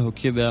صورة له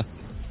كذا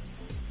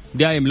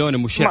دايم لونه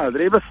مشع؟ ما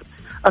أدري بس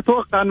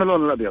أتوقع أنه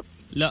لون الأبيض.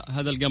 لا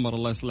هذا القمر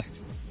الله يصلحك.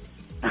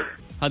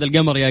 هذا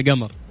القمر يا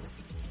قمر.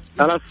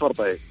 الأصفر.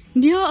 طيب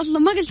يا الله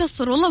ما قلت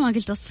أصفر، والله ما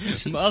قلت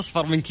أصفر.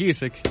 أصفر من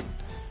كيسك،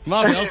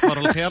 ما في أصفر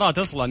الخيارات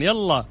أصلا.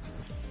 يلا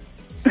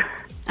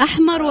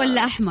أحمر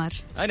ولا أحمر؟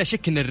 أنا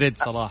شك إن الريد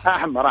صراحة.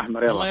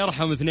 أحمر يلا. الله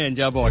يرحم اثنين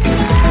جابوك.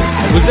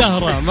 أبو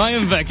زهرة ما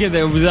ينفع كذا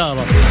يا أبو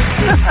زهرة.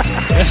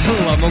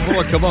 يلا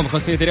مبروك كبام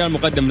 500 ريال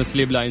مقدم من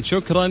سليب لاين.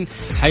 شكرا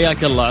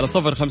حياك الله. على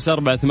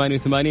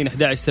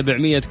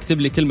 0548811700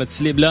 تكتب لي كلمة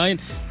سليب لاين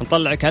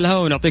نطلعك على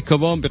الهواء ونعطيك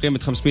كبام بقيمة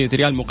 500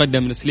 ريال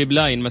مقدم من سليب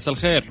لاين. مساء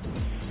الخير.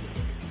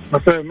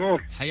 مساء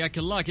النور. حياك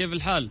الله، كيف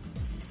الحال؟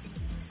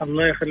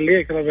 الله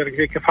يخليك، الله يبارك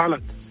فيك. كيف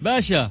حالك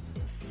باشا؟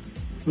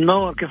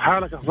 منور. كيف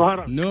حالك؟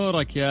 أخبارك؟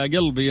 نورك يا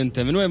قلبي. أنت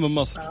من وين؟ من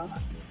مصر؟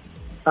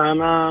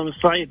 أنا من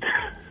الصعيد.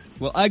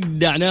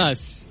 وأجدع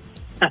ناس.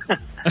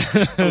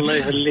 الله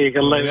يخليك،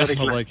 الله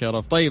يبارك لك يا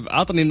رب. طيب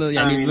عطني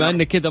يعني بما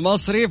أنك كذا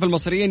مصري،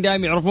 فالمصريين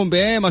دائما يعرفون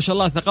بإيه ما شاء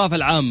الله الثقافة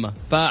العامة،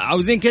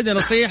 فعاوزين كذا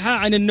نصيحة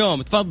عن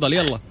النوم. تفضل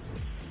يلا.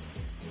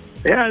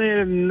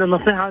 يعني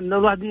النصيحة إنه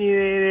الواحد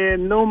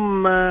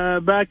النوم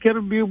باكر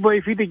بيبقى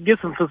يفيد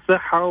الجسم في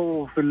الصحة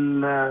وفي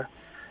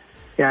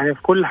يعني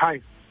في كل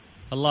حاجة.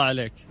 الله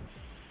عليك.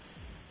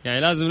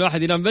 يعني لازم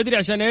الواحد ينام بدري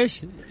عشان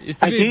إيش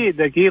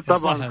يستفيد. أكيد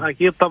طبعا.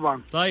 أكيد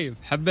طبعا. طيب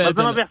حبيت. بس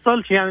ما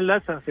بيحصلش يعني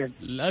للأسف. يعني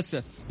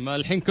للأسف ما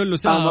الحين كله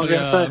سهر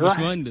يا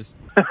باشمهندس.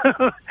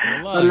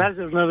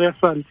 للأسف ما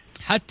بيحصلش.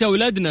 حتى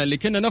أولادنا اللي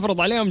كنا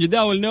نفرض عليهم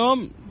جداول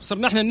نوم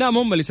صرنا احنا ننام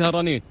هم اللي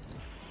سهرانين.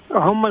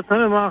 هم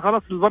ما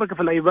خلاص البركة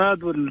في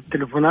الأيباد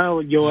والتليفونات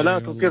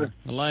والجوالات وكذا.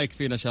 الله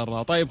يكفينا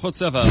شرها. طيب خذ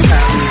سفر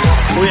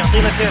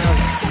ويعطينا خير إن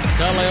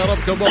شاء الله يا رب.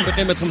 كوبون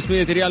بقيمة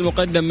 500 ريال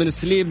مقدم من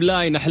سليب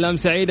لاين. أحلام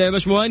سعيدة يا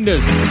باش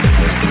مهندس.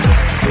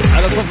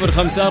 على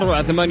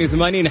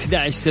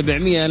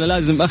 0548811700 أنا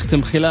لازم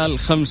أختم خلال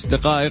 5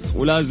 دقائق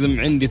ولازم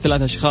عندي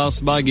 3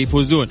 أشخاص باقي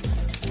يفوزون.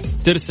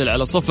 ترسل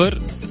على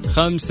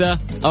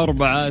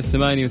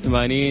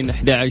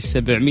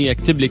 0548811700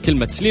 اكتب لي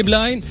كلمة سليب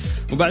لاين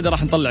وبعدها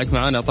راح نطلعك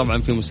معانا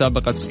طبعا في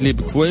مسابقة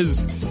سليب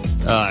كويز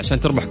عشان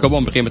تربح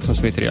كوبون بقيمة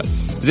 500 ريال.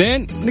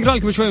 زين نقرأ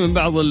لكم شوي من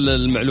بعض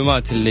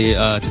المعلومات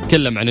اللي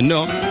تتكلم عن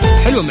النوم.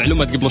 حلوة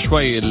معلومات قبل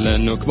شوي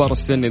إنه كبار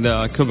السن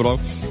إذا كبروا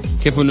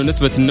كيف إنه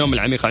نسبة النوم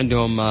العميق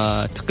عندهم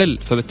تقل،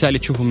 فبالتالي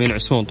تشوفهم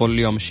ينعسون طول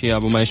اليوم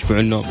الشياب وما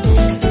يشبعوا النوم.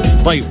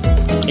 طيب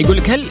يقول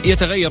لك هل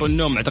يتغير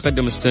النوم مع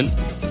تقدم السن؟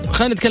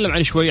 خلينا نتكلم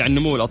عن شوي عن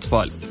نمو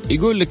الأطفال.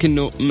 يقول لك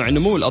إنه مع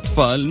نمو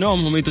الأطفال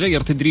نومهم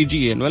يتغير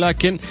تدريجيا،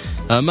 ولكن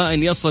ما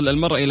أن يصل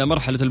المرء إلى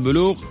مرحلة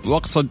البلوغ،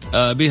 وأقصد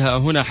بها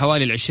هنا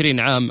حوالي 20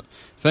 عام،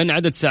 فإن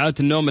عدد ساعات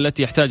النوم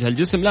التي يحتاجها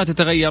الجسم لا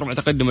تتغير مع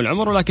تقدم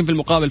العمر، ولكن في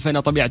المقابل فإن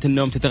طبيعة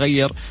النوم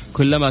تتغير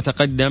كلما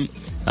تقدم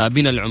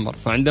بنا العمر.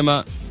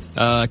 فعندما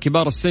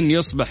كبار السن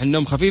يصبح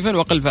النوم خفيفا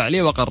وأقل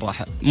فعالية وأقل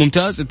راحة.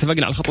 ممتاز،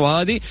 اتفقنا على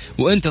الخطوة هذه.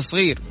 وأنت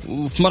صغير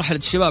وفي مرحلة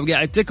الشباب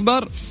قاعد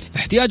تكبر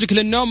احتياجك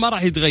للنوم ما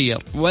راح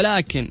يتغير،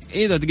 ولكن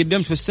إذا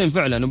تقدمت في السن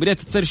فعلا وبدأت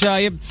تصير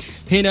شايب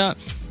هنا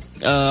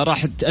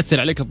راح تأثر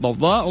عليك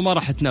الضوضاء وما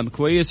راح تنام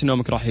كويس،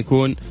 نومك راح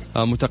يكون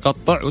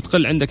متقطع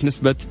وتقل عندك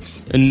نسبة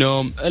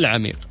النوم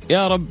العميق.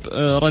 يا رب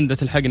رندة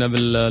تلحقنا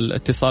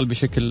بالاتصال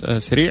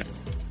بشكل سريع.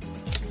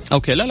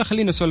 اوكي لا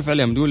خلينا نسولف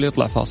عليهم. تقول لي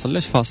يطلع فاصل،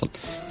 ليش فاصل؟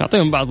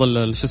 نعطيهم بعض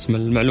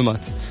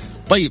المعلومات.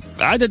 طيب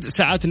عدد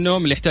ساعات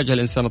النوم اللي يحتاجها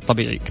الإنسان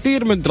الطبيعي،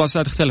 كثير من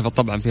الدراسات اختلفت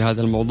طبعا في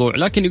هذا الموضوع،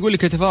 لكن يقول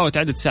لك يتفاوت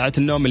عدد ساعات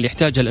النوم اللي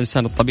يحتاجها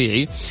الإنسان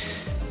الطبيعي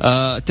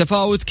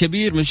تفاوت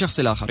كبير من شخص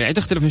لآخر، يعني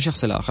تختلف من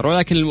شخص لآخر،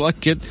 ولكن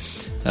المؤكد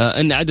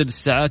أن عدد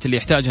الساعات اللي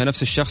يحتاجها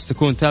نفس الشخص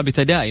تكون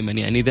ثابتة دائما.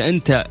 يعني إذا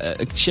أنت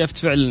اكتشفت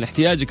فعلا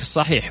احتياجك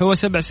الصحيح هو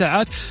 7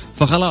 ساعات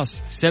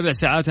فخلاص 7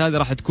 ساعات هذه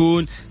راح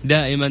تكون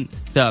دائما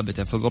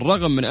ثابتة.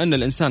 فبالرغم من أن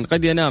الإنسان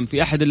قد ينام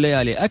في أحد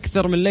الليالي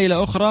أكثر من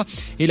ليلة أخرى،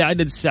 إلى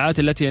عدد الساعات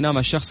التي ينامها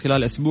الشخص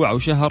خلال أسبوع أو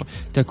شهر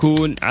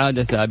تكون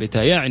عادة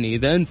ثابتة. يعني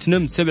إذا أنت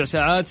نمت 7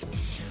 ساعات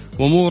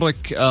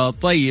وامورك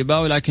طيبه،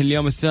 ولكن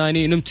اليوم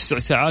الثاني نمت 9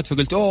 ساعات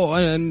فقلت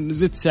انا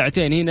زدت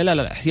ساعتين هنا،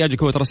 لا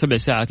احتياجك هو ترى 7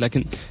 ساعات،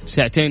 لكن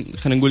ساعتين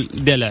خلينا نقول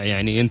دلع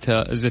يعني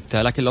انت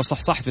زدتها. لكن لو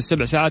صحصحت في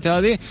ال7 ساعات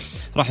هذه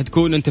راح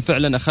تكون انت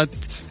فعلا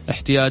اخذت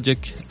احتياجك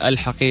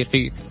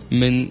الحقيقي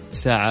من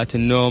ساعات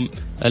النوم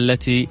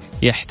التي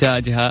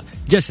يحتاجها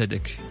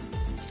جسدك.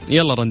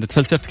 يلا رندت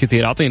فلسفت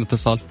كثير، اعطيني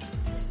اتصال.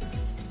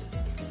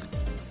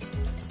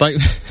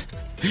 طيب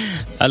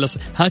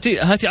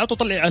هاتي عطوا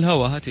طلعي على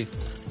الهواء، هاتي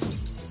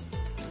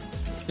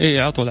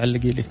ايه عطوا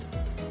علقي لي،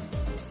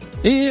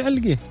 ايه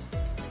علقي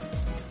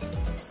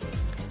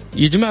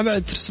يا جماعة.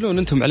 بعد ترسلون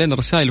انتم علينا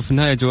رسائل وفي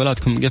النهاية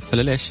جوالاتكم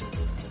مقفلة ليش؟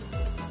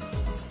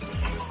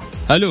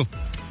 الو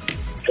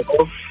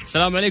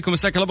السلام عليكم،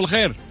 مساك الله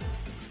بالخير.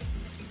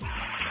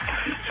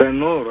 مساء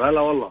النور.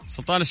 هلا والله.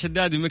 سلطان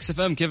الشدادي مكس اف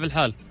ام، كيف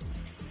الحال؟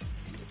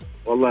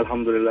 والله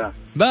الحمد لله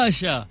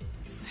باشا.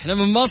 احنا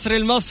من مصري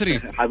المصري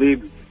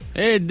حبيبي.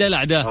 ايه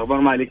الدلع ده؟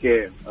 اخبار ما عليك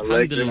ايه؟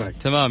 الله يكرمك.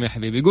 تمام يا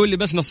حبيبي. يقول لي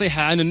بس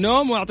نصيحة عن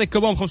النوم واعطيك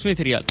كوبون 500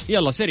 ريال.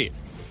 يلا سريع.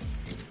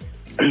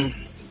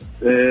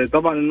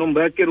 طبعا النوم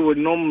باكر،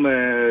 والنوم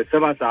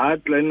 7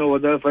 ساعات، لانه هو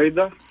ده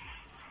فايدة.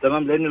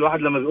 تمام، لان الواحد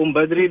لما بيقوم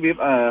بدري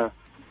بيبقى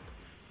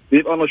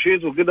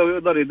نشيط وكده،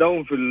 ويقدر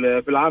يداوم في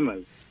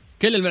العمل.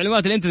 كل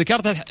المعلومات اللي انت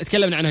ذكرتها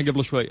تكلمنا عنها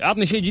قبل شوي.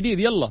 عطني شيء جديد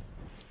يلا.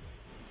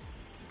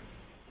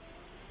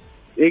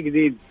 ايه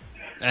جديد؟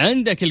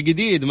 عندك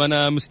الجديد، ما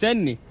انا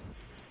مستني.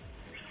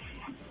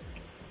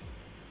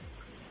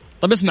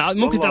 طب اسمع،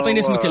 ممكن تعطيني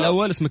اسمك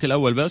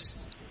الأول بس.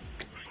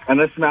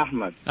 أنا اسمي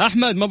أحمد.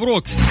 أحمد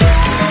مبروك.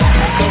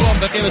 كوبون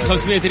بقيمة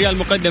 500 ريال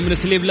مقدم من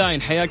سليب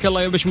لاين. حياك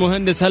الله يا بش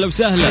مهندس، هلا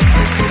وسهلا.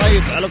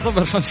 طيب على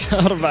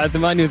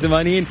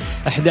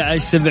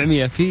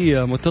 0548811700 في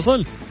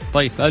متصل.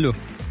 طيب ألو.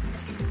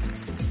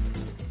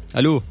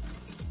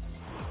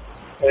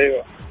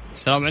 أيوة.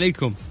 السلام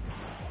عليكم.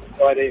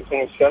 وعليكم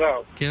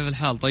السلام. كيف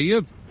الحال؟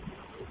 طيب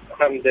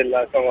الحمد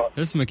لله تمام.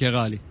 اسمك يا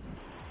غالي؟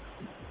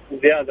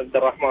 زياد عبد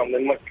الرحمن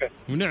من مكة.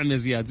 ونعم يا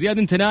زياد.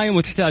 انت نايم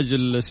وتحتاج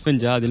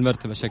الاسفنجة هذه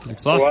المرتبة شكلك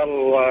صح؟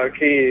 والله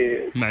كي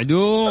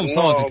معدوم،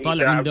 صوتك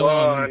طالع من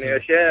دوام يا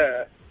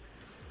شيخ.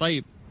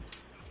 طيب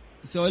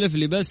سولف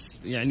لي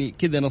بس يعني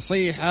كذا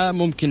نصيحة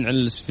ممكن عن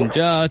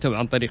الاسفنجات او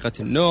عن طريقة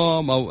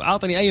النوم، او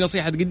عاطني اي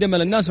نصيحة تقدمها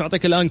للناس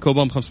واعطيك الان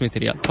كوبون 500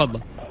 ريال. تفضل.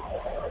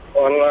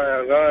 والله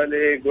يا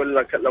غالي يقول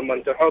لك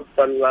لما تحط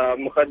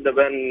المخدة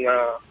بين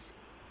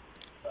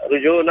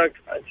رجولك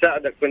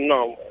تساعدك في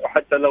النوم،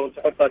 وحتى لو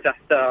تحطها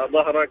تحت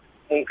ظهرك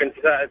ممكن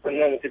تساعد في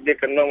النوم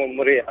وتديك النوم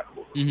المريحة.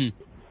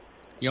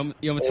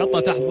 يوم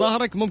تحطها تحت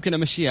ظهرك ممكن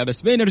امشيها،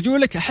 بس بين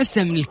رجولك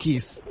احسها من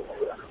الكيس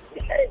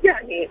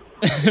يعني.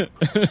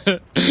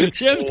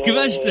 شفت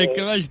كمشتك.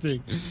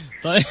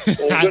 طيب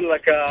يقول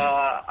لك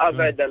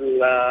ابعد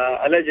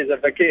الاجهزة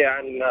الذكية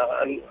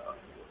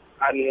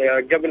عن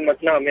قبل ما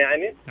تنام،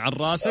 يعني عن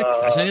راسك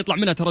عشان يطلع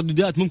منها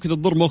ترددات ممكن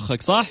تضر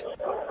مخك صح؟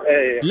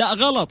 ايه. لا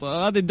غلط،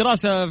 هذه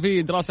الدراسة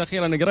في دراسة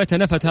أخيرة أنا قريتها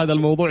نفت هذا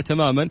الموضوع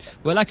تماما،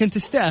 ولكن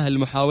تستاهل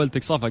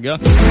محاولتك صفقة.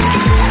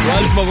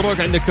 وألف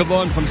مبروك، عندك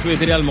كوبون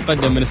 500 ريال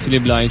مقدم من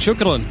السليب لاين.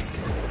 شكرا،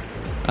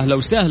 أهلا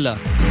وسهلا.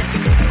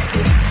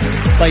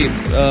 طيب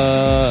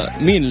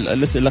مين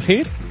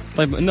الأخير؟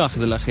 طيب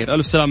ناخذ الأخير. ألو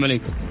السلام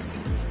عليكم.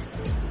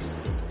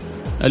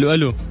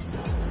 ألو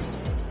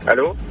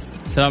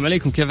السلام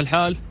عليكم، كيف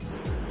الحال؟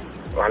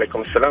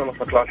 وعليكم السلام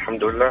ورحمة الله.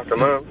 الحمد لله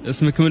تمام.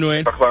 اسمك من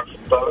وين؟ أخبار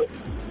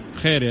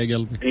خير يا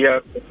قلبي.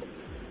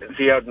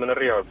 زياد من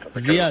الرياض.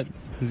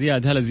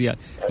 زياد هلا زياد.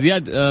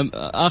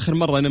 آخر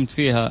مرة نمت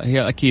فيها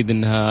هي أكيد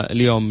إنها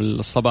اليوم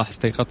الصباح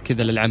استيقظت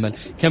كذا للعمل،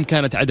 كم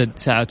كانت عدد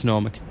ساعات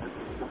نومك؟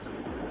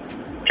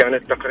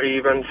 كانت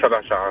تقريبا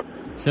 7 ساعات.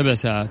 7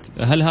 ساعات.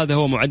 هل هذا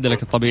هو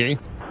معدلك الطبيعي؟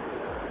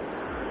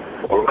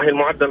 والله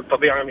المعدل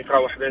الطبيعي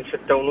يتراوح بين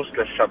 6:30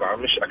 ل7،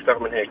 مش أكثر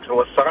من هيك.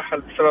 هو الصراحة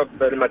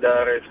بسبب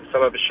المدارس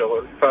بسبب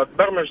الشغل،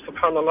 فبرمج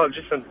سبحان الله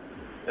الجسم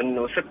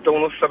إنه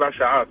 6:30 7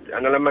 ساعات.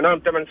 أنا لما أنام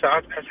 8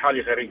 ساعات بحس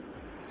حالي غريب.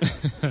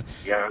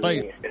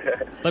 يعني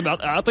طيب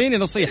أعطيني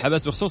نصيحة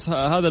بس بخصوص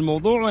هذا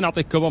الموضوع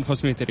ونعطيك كوبون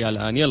 500 ريال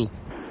الآن. يلا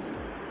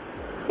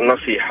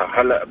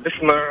نصيحة. هلا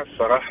بسمع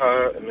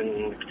الصراحة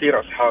من كثير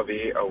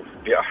أصحابي أو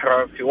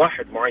بأحرى في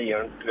واحد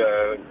معين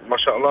ما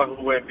شاء الله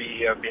هو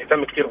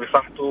بيهتم كثير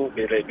بصحته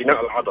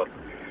ببناء العضل،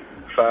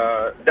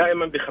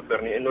 فدائما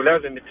بيخبرني إنه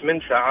لازم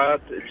 8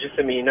 ساعات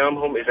الجسم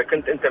ينامهم إذا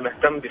كنت أنت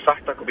مهتم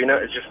بصحتك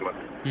وبناء جسمك.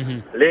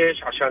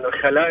 ليش؟ عشان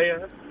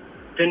الخلايا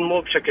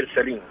تنمو بشكل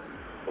سليم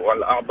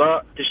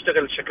والأعضاء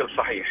تشتغل بشكل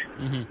صحيح.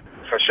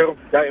 فشرب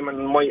دائما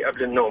المي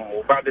قبل النوم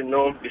وبعد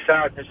النوم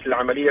بيساعد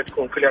العملية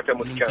تكون كلها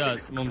متكاملة.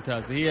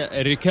 ممتاز.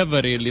 هي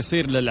الريكفري اللي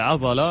يصير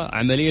للعضلة،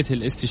 عملية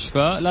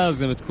الاستشفاء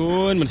لازم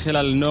تكون من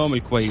خلال النوم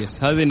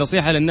الكويس. هذه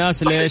النصيحة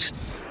للناس ليش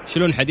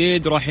يشيلون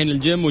حديد ورايحين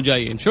الجيم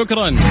وجايين.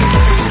 شكرا.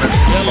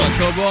 يلا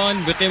كوبون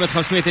بقيمة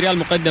 500 ريال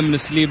مقدم من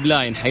سليب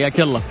لاين. حياك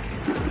الله.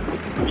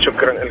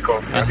 شكرا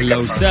لكم. أهلا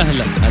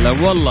وسهلا.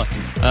 هلا والله.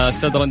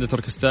 أستاذ رندة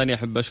تركستاني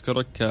أحب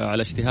أشكرك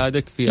على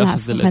اجتهادك في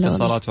أخذ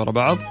الاتصالات ورا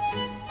بعض.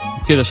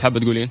 كذا ايش حابة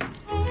تقولين؟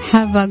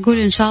 حابة أقول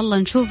إن شاء الله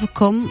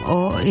نشوفكم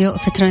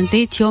في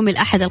ترانزيت يوم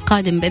الأحد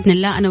القادم بإذن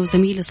الله، أنا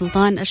وزميلي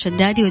سلطان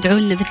الشدادي، وادعوا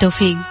لنا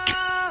بالتوفيق.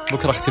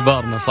 بكرة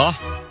اختبارنا صح؟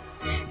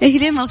 إيه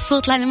ليه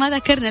مبسوط؟ لأن ما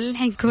ذكرنا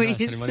للحين كويس.